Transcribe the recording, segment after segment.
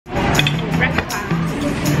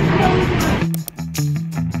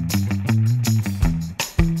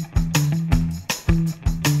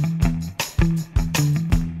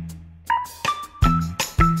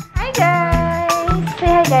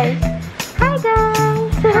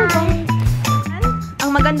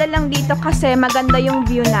maganda lang dito kasi maganda yung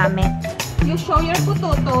view namin. You show your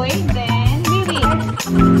pututoy, then we read.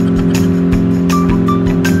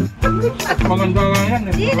 Maganda nga yan.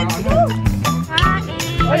 Let's go!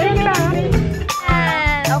 Ayun lang.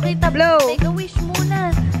 Okay, tablo. Make a wish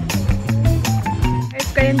muna. Guys,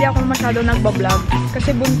 kaya hindi ako masyado nagbablog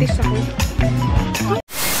kasi buntis ako.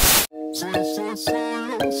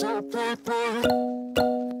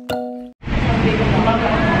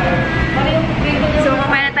 So,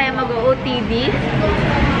 mamaya na tayo mag-OOTD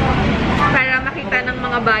para makita ng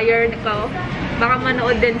mga buyer ko. Baka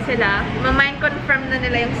manood din sila. Mamind confirm na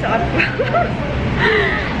nila yung suot ko.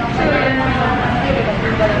 So,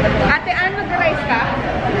 ate, ano mag-rice ka?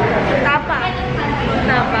 Tapa.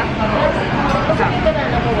 Tapa.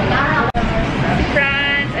 Si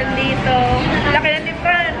Franz, andito. Laki na ni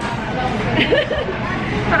Franz.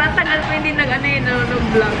 Parang tagal ko hindi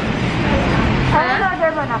nag-vlog. Ano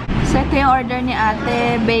order mo na? So, ito yung order ni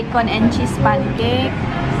ate. Bacon and cheese pancake.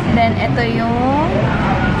 Then, ito yung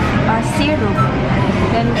syrup.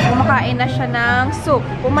 Then, kumakain na siya ng soup.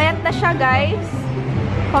 Pumayat na siya, guys.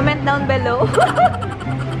 Comment down below.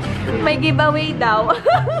 May giveaway daw.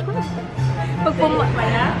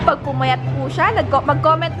 Pag pumayat po siya,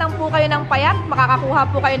 mag-comment lang po kayo ng payat. Makakakuha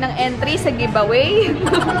po kayo ng entry sa giveaway.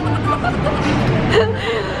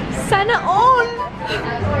 Sana all!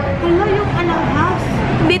 Ano yung alahas?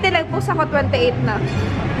 Hindi tinagpos ako 28 na.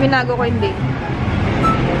 Minago ko hindi.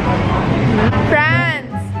 Franz!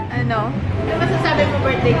 Ano? Ano masasabi mo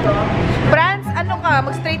birthday ko? Franz, ano ka?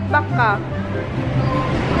 Mag-straight back ka.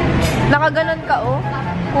 Nakaganon ka, oh.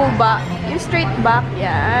 Kuba. Yung straight back.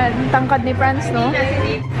 Yan. Tangkad ni Franz, no?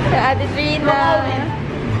 Si Ate Trina.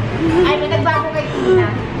 Ay, may nagbago kay Tina.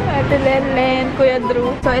 Ate Lenlen, Kuya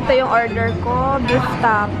Drew. So, ito yung order ko. Beef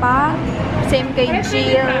tapa. Same kay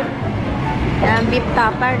Jill. Yan, beef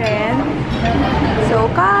tapa rin. So,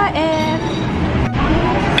 kain.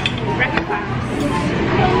 Breakfast.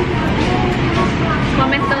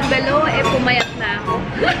 Comment down below, pumayat na ako.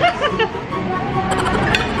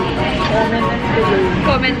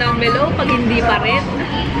 Comment down below pag hindi pa rin.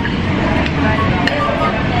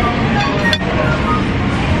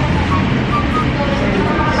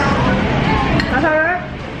 Masarap.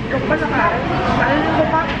 Huwag pa sa kain. Kain ko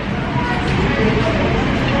pa.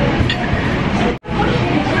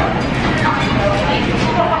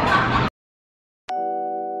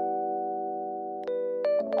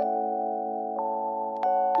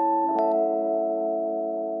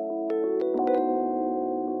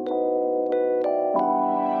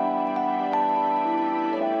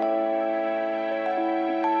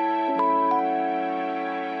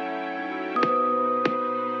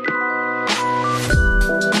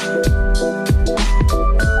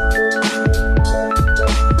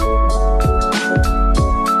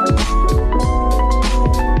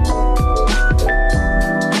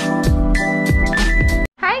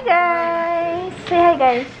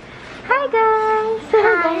 Hi guys!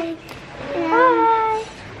 Hi! Hi!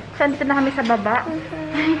 So, andito na kami sa baba.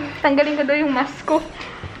 Tanggalin ko daw yung mask ko.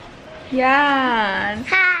 Yan!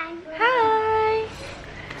 Hi! Hi!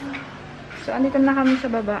 So, andito na kami sa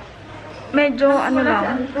baba. Medyo, ano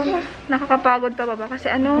lang, nakakapagod pa baba. Kasi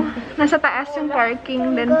nasa taas yung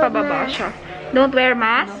parking, then pababa siya. Don't wear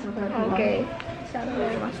mask? Okay. Don't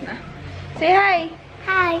wear mask na. Say hi!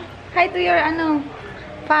 Hi! Hi to your,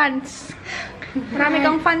 fans. Marami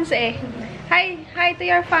kang fans eh. Hi to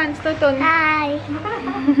your fans, Tutun. Hi!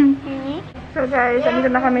 So guys, andito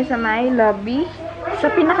na kami sa may lobby. Sa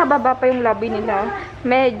pinakababa pa yung lobby nila.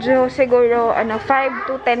 Medyo siguro 5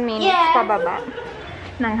 to 10 minutes pababa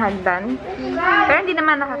ng hagdan. Pero hindi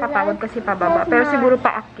naman nakakapagod kasi pababa. Pero siguro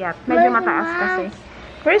paakyat. Medyo mataas kasi.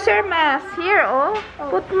 Where's your mask? Here, oh.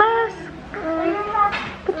 Put mask.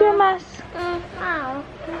 Put your mask.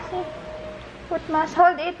 Put mask.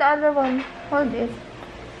 Hold it, the other one. Hold it.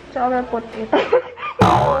 So I will put it.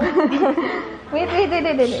 Wait.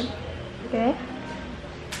 Okay.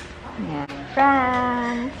 Yeah.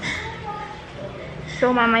 France.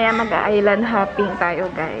 So mamaya mag-island hopping tayo,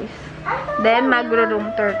 guys. Then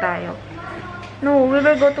magro-room tour tayo. No, we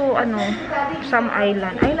will go to some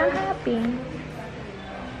island. Island hopping.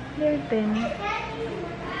 There then.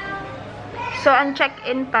 So ang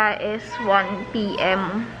check-in pa is 1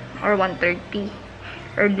 PM or 1:30.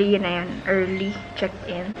 Early na yan. Early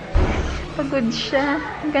check-in. Pagod siya.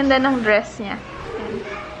 Ang ganda ng dress niya. Ayan.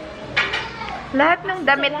 Lahat ng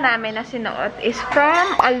damit namin na sinuot is from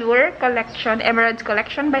Allure Collection. Emeralds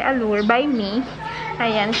Collection by Allure by me.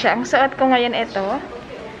 Ayan siya. Ang suot ko ngayon ito.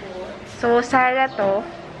 So, Sarah to.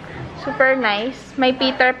 Super nice. May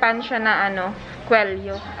Peter Pan siya na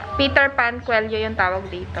Cuello. Peter Pan Cuello yung tawag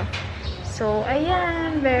dito. So, So,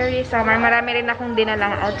 ayan. Very summer. Marami rin akong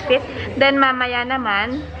dinalang outfit. Then, mamaya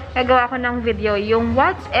naman, gagawa ko ng video yung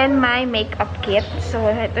what's in my makeup kit. So,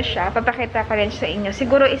 ito siya. Papakita ko rin sa inyo.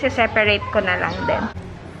 Siguro, isi-separate ko na lang din.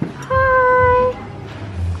 Hi!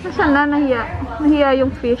 Nasaan na? Nahiya. Nahiya yung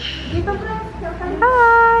fish.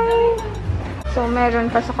 Hi! So, meron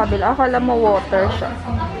pa sa kabila. Akala mo water siya.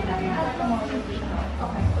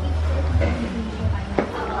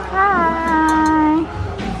 Hi!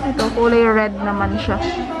 Ito, kulay red naman siya.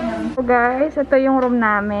 So, guys, ito yung room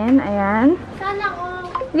namin. Ayan.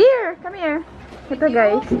 Here! Come here. Ito,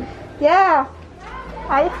 guys. Yeah!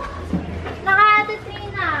 Hi!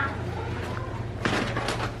 Naka-Trina.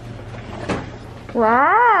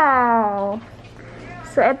 Wow!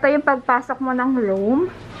 So, ito yung pagpasok mo ng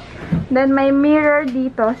room. Then, may mirror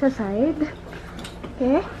dito sa side.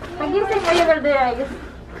 Okay? Pagising mo yung guys.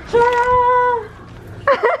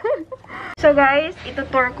 So, guys,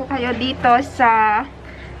 itutour ko kayo dito sa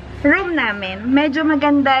room namin. Medyo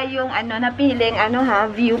maganda yung napiling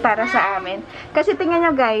view para sa amin. Kasi tingnan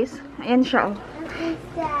nyo, guys. Ayan siya, oh.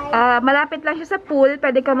 Malapit lang siya sa pool.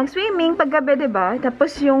 Pwede ka mag-swimming paggabi, diba?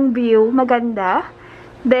 Tapos yung view, maganda.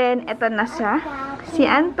 Then, eto na siya. Si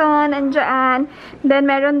Anton, andyan. Then,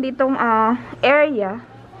 meron ditong area.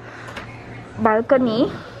 Balcony.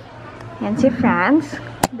 Yan si Franz.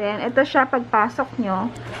 Then, ito siya pagpasok nyo.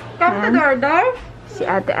 Come to door. Si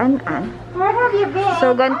Ate An-An. Where have you been?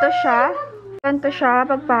 So, ganito siya. Ganito siya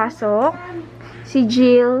pagpasok. Si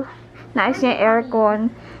Jill. Naayos niya yung aircon.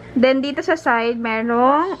 Then, dito sa side,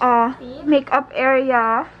 merong makeup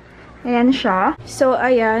area. Ayan siya. So,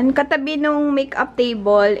 ayan. Katabi nung makeup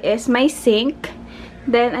table is my sink.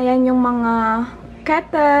 Then, ayan yung mga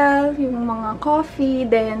kettle, yung mga coffee,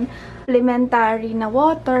 then, elementary na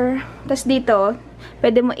water. Tapos dito,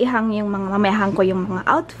 pwede mo ihang yung mga, mamahang ko yung mga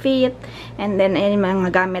outfit. And then, ayan yung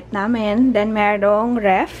mga gamit namin. Then, merong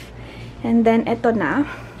ref. And then, eto na.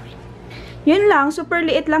 Yun lang. Super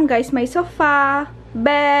liit lang, guys. May sofa,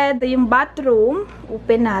 bed, yung bathroom.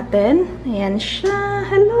 Open natin. Ayan siya.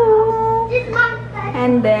 Hello!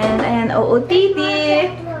 And then, ayan, OOTD.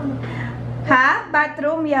 Ha?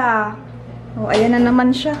 Bathroom? Yeah. Oh, ayan na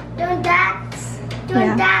naman siya.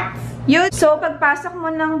 Yun. So, pagpasok mo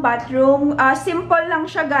ng bathroom, simple lang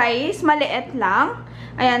siya, guys. Maliit lang.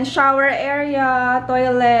 Ayan, shower area,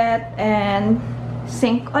 toilet, and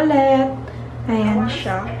sink ulit. Ayan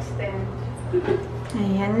siya.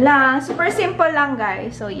 Ayan lang. Super simple lang,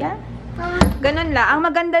 guys. So, yan. Ganun lang. Ang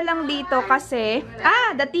maganda lang dito kasi,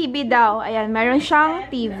 the TV daw. Ayan, meron siyang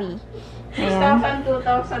TV. Ayan.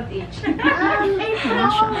 2,000 each. Ayan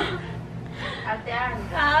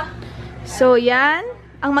siya. So, yan.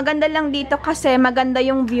 Ang maganda lang dito kasi maganda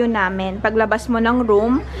yung view namin. Paglabas mo ng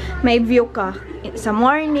room, may view ka. Sa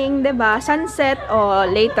morning, 'di ba? Sunset o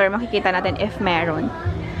later makikita natin if meron.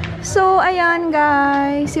 So, ayan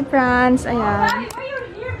guys, si Franz, ayan.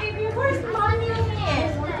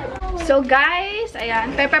 So guys,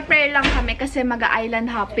 ayan, prepare lang kami kasi mag-island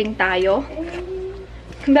hopping tayo.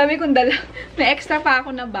 Ang dami kong dala. May extra pa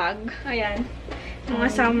ako na bag. Ayan. Mga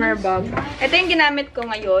summer bag. Ito yung ginamit ko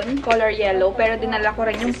ngayon. Color yellow. Pero dinala ko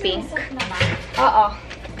rin yung pink. Oo.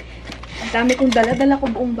 Ang dami kong dala. Dala ko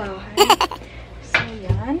buong bahay. So,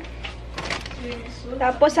 yan.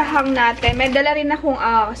 Tapos, sa hang natin, may dala rin akong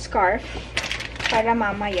scarf. Para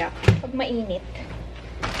mamaya. Pag mainit.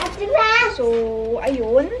 So,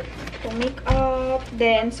 ayun. Itong makeup.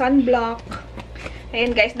 Then, sunblock.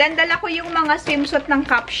 Ayan guys. Then, dala ko yung mga swimsuit ng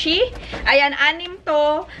Kapshi. Ayan, 6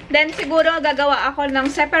 to. Then, siguro gagawa ako ng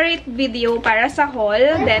separate video para sa haul.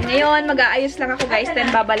 Then, ngayon, mag-aayos lang ako guys. Then,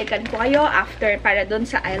 babalikan ko kayo after para dun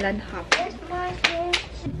sa island hop.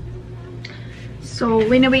 So,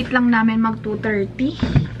 wait lang namin mag 2:30.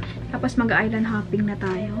 Tapos, mag-island hopping na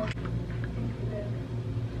tayo.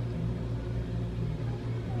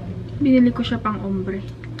 Binili ko siya pang ombre.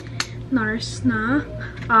 Nars na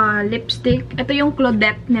lipstick. Ito yung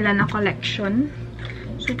Claudette nila na collection.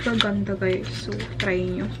 Super ganda guys. So, try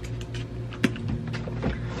nyo.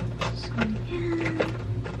 So, yan.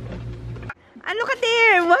 Ano ka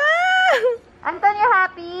there? Wow! Anton, you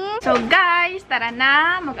happy? So, guys, tara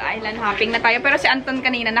na. Mag-island hopping na tayo. Pero si Anton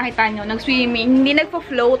kanina, nakita nyo, nag-swimming. Hindi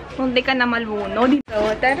nagpo-float. Hindi ka na malunod.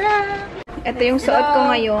 So, tara! Ito yung suot ko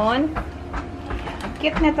ngayon.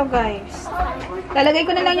 Cute na to guys. Lalagay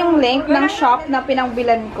ko na lang yung link ng shop na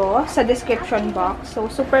pinangbilan ko sa description box. So,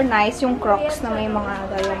 super nice yung Crocs na may mga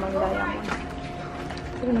diamond.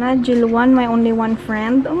 So, na, Jill 1, my only one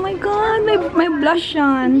friend. Oh my God, may blush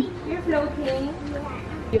yan. You're floating.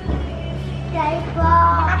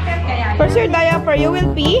 Where's your diaper? You will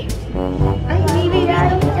pee? Ay, baby,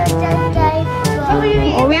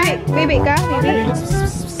 Oh, wait, ka, baby?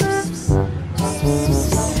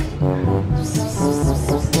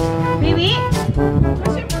 Baby?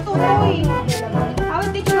 Where's your pututoy? I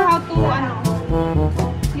will teach you how to,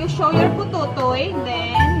 you show your pututoy,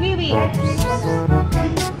 then, baby.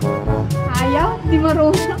 Ayaw? Di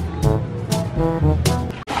marunong.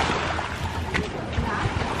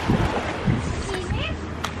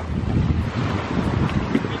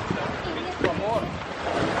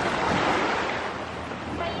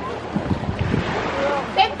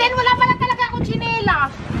 Wala pala talaga akong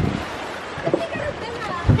tsinelas.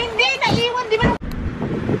 Hindi, naiwan, di ba?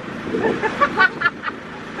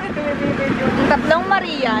 Ang tatlong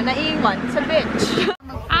Maria naiwan sa beach.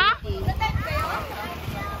 Ah?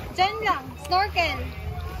 Diyan lang, snorkel.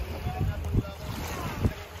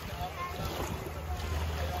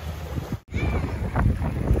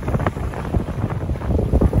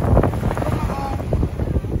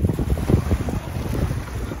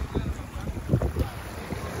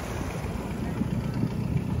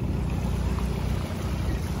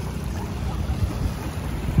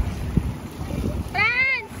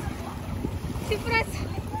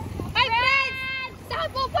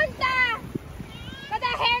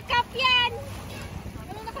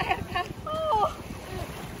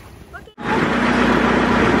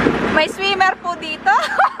 May swimmer po dito.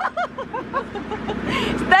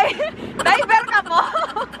 Diver ka po.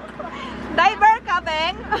 Diver ka,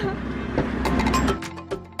 Beng.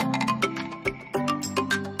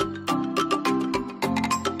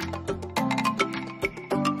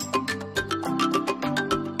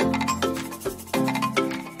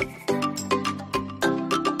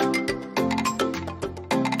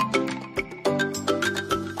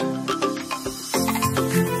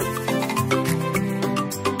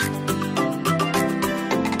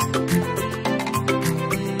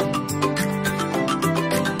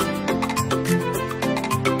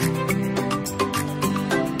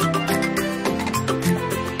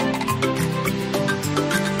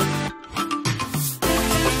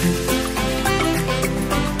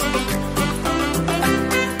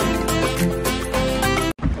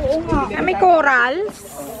 May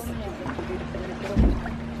corals.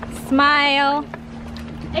 Smile.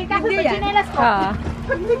 Eh, kaso sa tsinelas ko.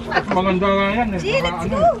 At maganda nga yan eh.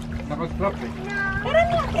 Naka-strap eh.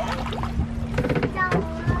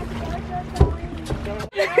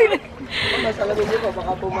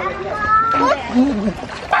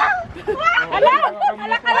 Hala!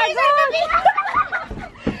 Hala ka lang!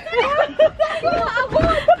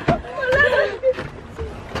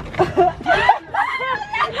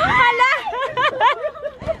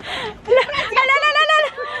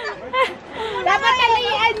 Dapat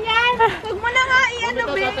talian yan! Huwag mo na nga i-ano,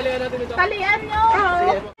 be! Talian nyo!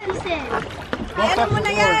 Ano mo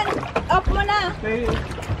na yan? Off mo na.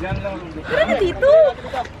 Yan lang. Ano dito?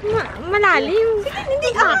 Malalim. Hindi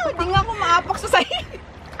nga ako maapak sa sahi.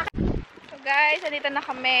 So guys, andito na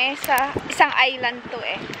kami sa isang island to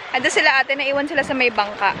eh. Ando sila ate, naiwan sila sa may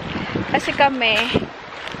bangka. Kasi kami,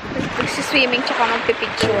 nagsiswimming tsaka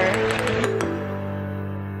magpipicture.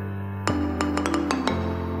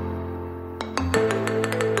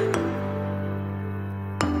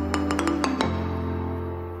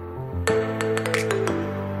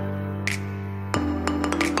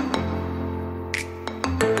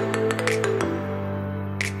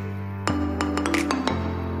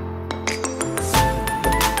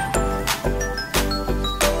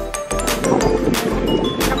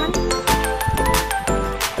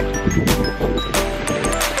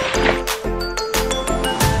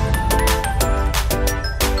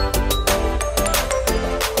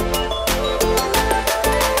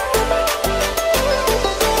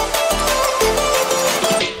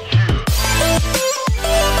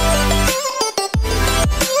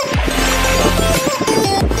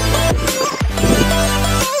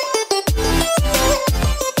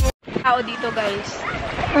 Dito guys.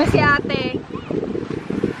 Si ate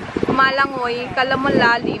umalangoy, kalamon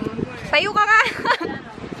lalim. Tayo ka nga.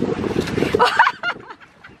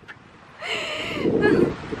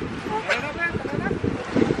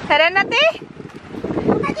 Tara na te.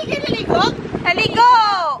 Hindi ka naligo? Naligo!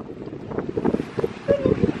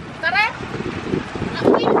 Tara!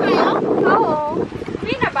 Uwi na kayo? Oo.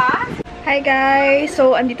 Uwi na ba? Hi guys!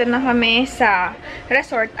 So, andito na kami sa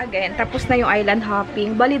resort again. Tapos na yung island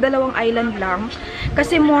hopping. Bali, dalawang island lang.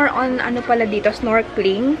 Kasi more on, ano pala dito,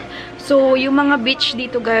 snorkeling. So, yung mga beach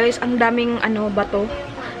dito guys, ang daming, bato.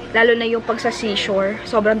 Lalo na yung pag sa seashore.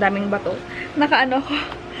 Sobrang daming bato. Naka-ano ko.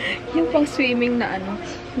 Yung pang swimming na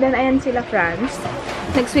Then, ayan sila, France.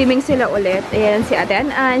 Nag-swimming sila ulit. Ayan, si Ate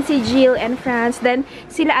Ann, si Jill and France. Then,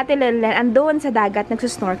 sila Ate Lelen, andun sa dagat,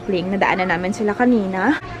 nagsusnorkeling. Nadaanan namin sila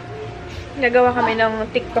kanina. Nagawa kami ng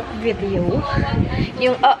TikTok video.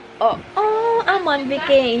 Yung, I'm on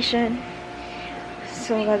vacation.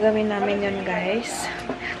 So, gagawin namin yun, guys.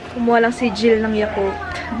 Kumuha lang si Jill ng Yakult.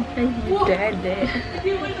 Ay, dede.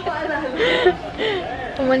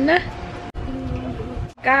 Kumun na.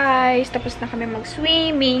 Guys, tapos na kami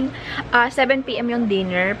mag-swimming. 7 PM yung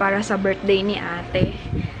dinner para sa birthday ni ate.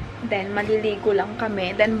 Then, maliligo lang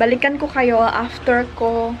kami. Then, balikan ko kayo after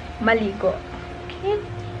ko maligo. Okay?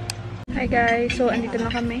 Hi guys. So, andito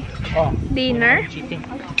na kami. Dinner.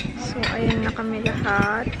 So, ayan na kami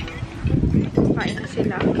lahat. Kain na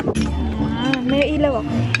sila. May ilaw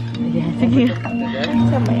ako. Ayan. Sige.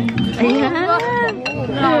 Sabay. Ayan.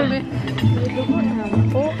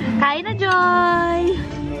 Kain na, Joy!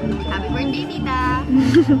 Happy birthday, tita!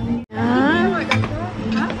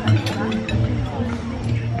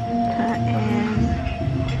 Kain.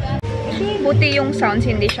 Buti yung sounds,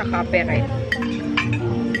 hindi siya copyright.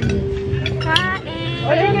 Kain!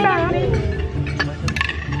 Ayan ba?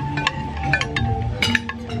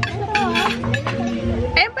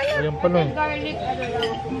 Ayan pala. Ayan pala.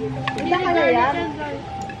 Iba ka na yan?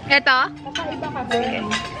 Ito? Kakaiba ka ba? Ayun.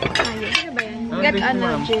 Ano ba yan? Get ano,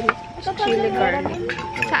 chili garlic.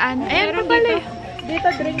 Saan? Ayan pa pala eh. Dito,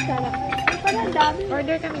 drink sana. Ay, pala, ang dami.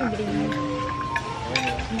 Order kami drink.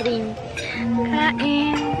 Drink.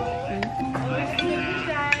 Kain.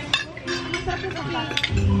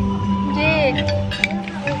 Jig.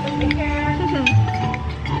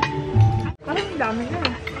 Parang dami na.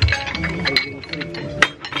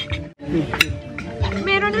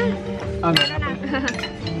 Meron na.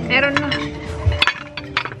 Meron na.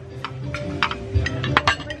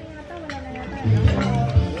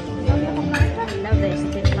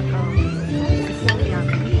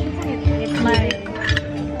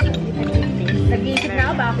 Nag-iisip na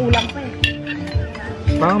ako, baka kulang pa eh.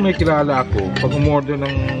 Parang may kilala ako. Pag umorder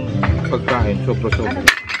ng pagkain, sobra-sobra.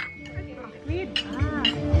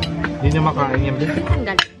 Hindi niya makain yan.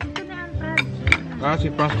 Si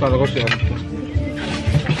Franz talaga si Anto.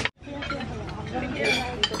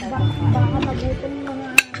 Baka magutom mga...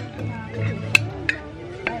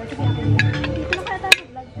 Dito na kaya tayo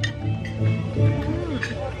vlog.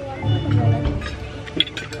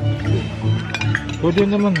 Pwede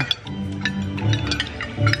naman.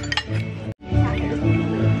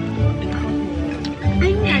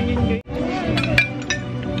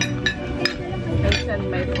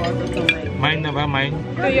 Mine na ba? Mine?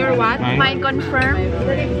 To your what? Mine? Mine confirm? And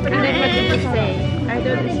then what did you say? I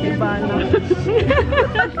don't see Bano.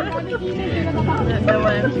 The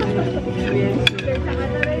one.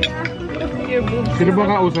 Your boobs. Sino ba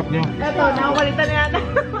kausap niyo? Ito, nakakalitan na yata.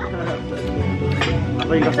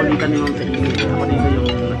 Ako yung kakulitan ni Ma'am sa inyo. Ako dito yung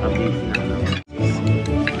naka-base na.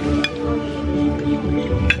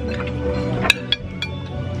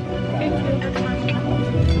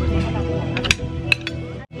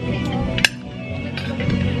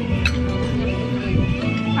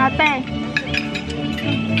 Ate.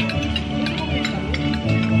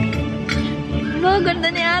 Wow, ganda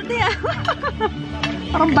ni ate ah.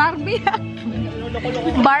 Parang Barbie ah.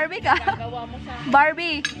 Barbie ka.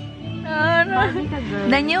 Barbie. Ano?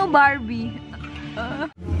 The new Barbie.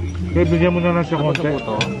 Kaya bigyan mo na lang siya konti.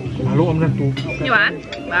 Haluan mo ng tubig. You want?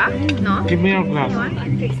 Ba? No? Give me your glass.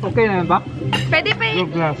 Okay na yan ba? Pwede pa Your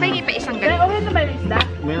glass. pahingi pa isang Pero ganito. okay na ba yung isda?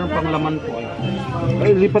 Meron pang laman po.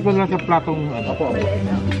 Ay, lipat mo na lang sa platong ano po.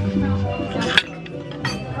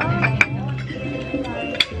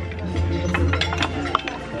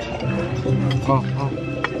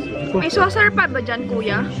 May saucer pa ba dyan,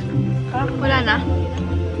 kuya? Wala na?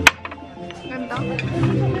 Ganito?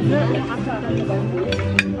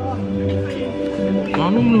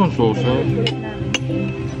 Ano mo naman sauce?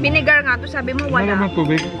 Vinegar nga to, sabi mo Wala wala. naman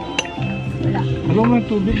tubig. Wala naman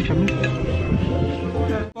tubig. Sabi.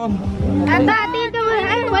 Ata, dito mo na.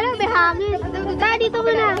 Ay, wala, may hangin. Ta, dito mo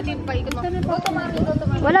na.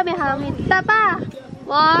 Wala, may hangin. Tapa!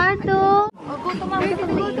 1, 2.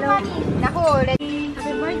 Naku,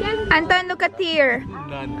 Anton, look at here.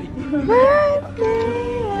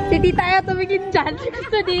 Si tita ayaw tumigin dyan.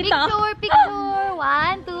 Gusto dito. Picture, picture.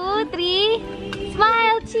 1, 2, 3.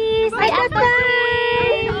 Smile, cheese. Ay, Anton!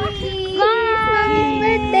 Happy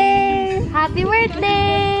birthday! Happy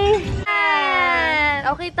birthday!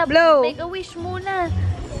 Okay, Blow. Make a wish muna.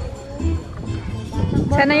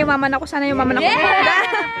 Sana yung mama na ko, sana yung mama na ko.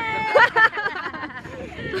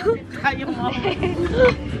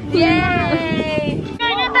 Yay!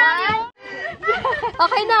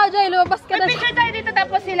 Okay na, Joy. Lumabas ka na. Picture tayo dito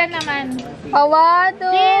tapos sila naman. 1,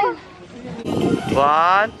 2.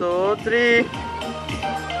 1, 2, 3.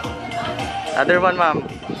 Other one, Ma'am.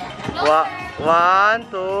 One,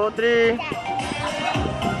 two, three.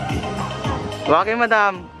 Waki,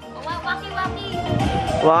 madam.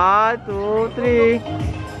 One, two, three.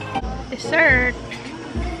 Dessert.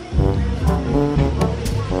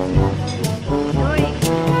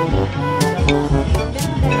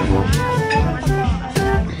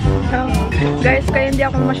 Guys, kaya hindi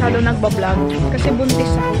ako masyado nagbablog kasi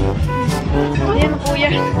buntis ako. Yan,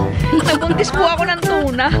 kuya. Nabuntis po ako ng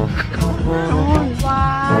tuna.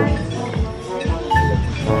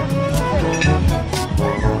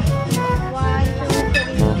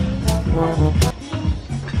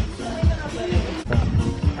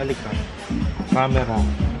 Alik ka. Camera.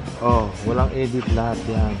 Oh, walang edit lahat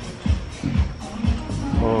yan.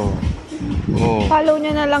 Oh. Oh. Follow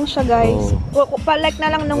nyo na lang siya, guys. Pa-like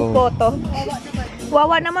na lang ng photo.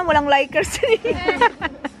 Wawa naman, walang likers.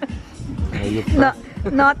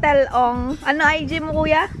 Notel ong. Ano IG mo,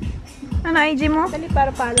 kuya? Ano IG mo? Dali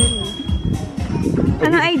para follow mo.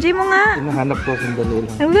 Ano IG mo nga? Hinahanap ko sandali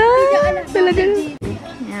lang. Aba, talaga.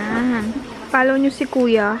 Yan. Follow nyo si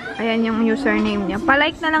kuya. Ayan yung username niya.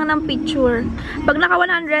 Pa-like na lang ng picture. Pag naka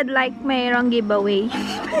 100 like, mayroong giveaway.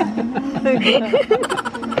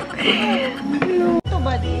 Ito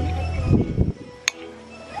ba din?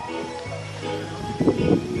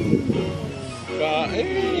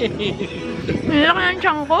 Nilaki ng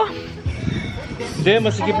tiyan ko. Hindi,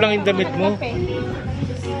 masikip lang yung damit mo.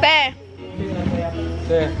 Pe!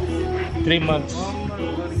 3 months.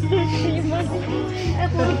 Eh,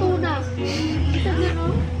 puro tuna.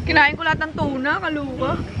 Kinain ko lahat ng tuna,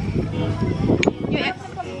 kaluka. Yung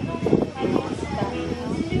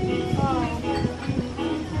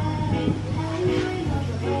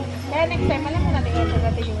Kaya next time, alam mo natin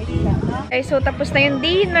yung isda. Okay, so tapos na yung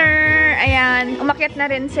dinner. Ayan, umakyat na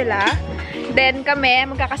rin sila. Then kami,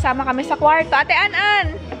 magkakasama kami sa kwarto. Ate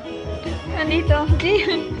An-An! Nandito.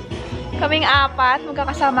 Kaming apat,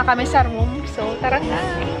 magkakasama kami sa room. So, tara na.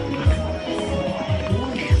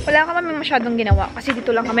 Wala kami masyadong ginawa kasi dito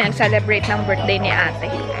lang kami nag-celebrate ng birthday ni ate.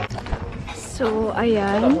 So,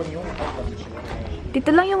 ayan. Dito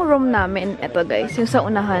lang yung room namin. Ito guys, yung sa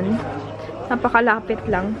unahan. Napakalapit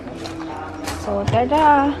lang. So,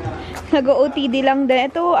 tada! Nag-OOTD lang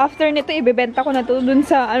din. Ito, after nito, ibebenta ko na to dun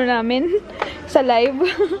sa, ano namin, sa live.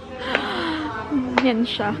 Yan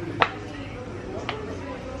siya.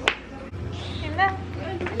 Yan na.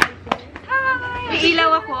 Hi! May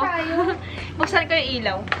ilaw ako. Buksan ko yung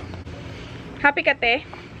ilaw. Happy ka, te?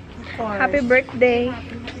 Happy birthday.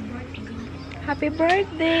 Happy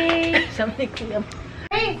birthday. Sabi ko yan.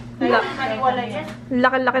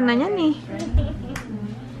 Laki-laki na yan eh.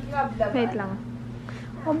 Wait lang.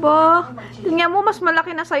 Aba, tingnan mo, mas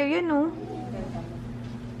malaki na sa'yo yun, oh.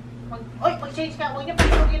 Oy, mag-change ka. Huwag niya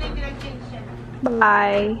pag-change na yung pinag-change siya.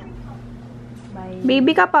 Bye. Bye.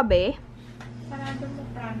 Baby ka pa, be? Sarado mo,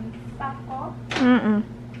 promise. Pako?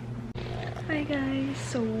 Hi, guys.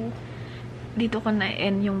 So, dito ko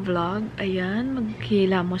na-end yung vlog. Ayan,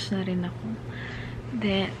 maghilamos na rin ako.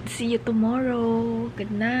 Then, see you tomorrow.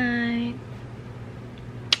 Good night.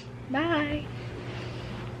 Bye.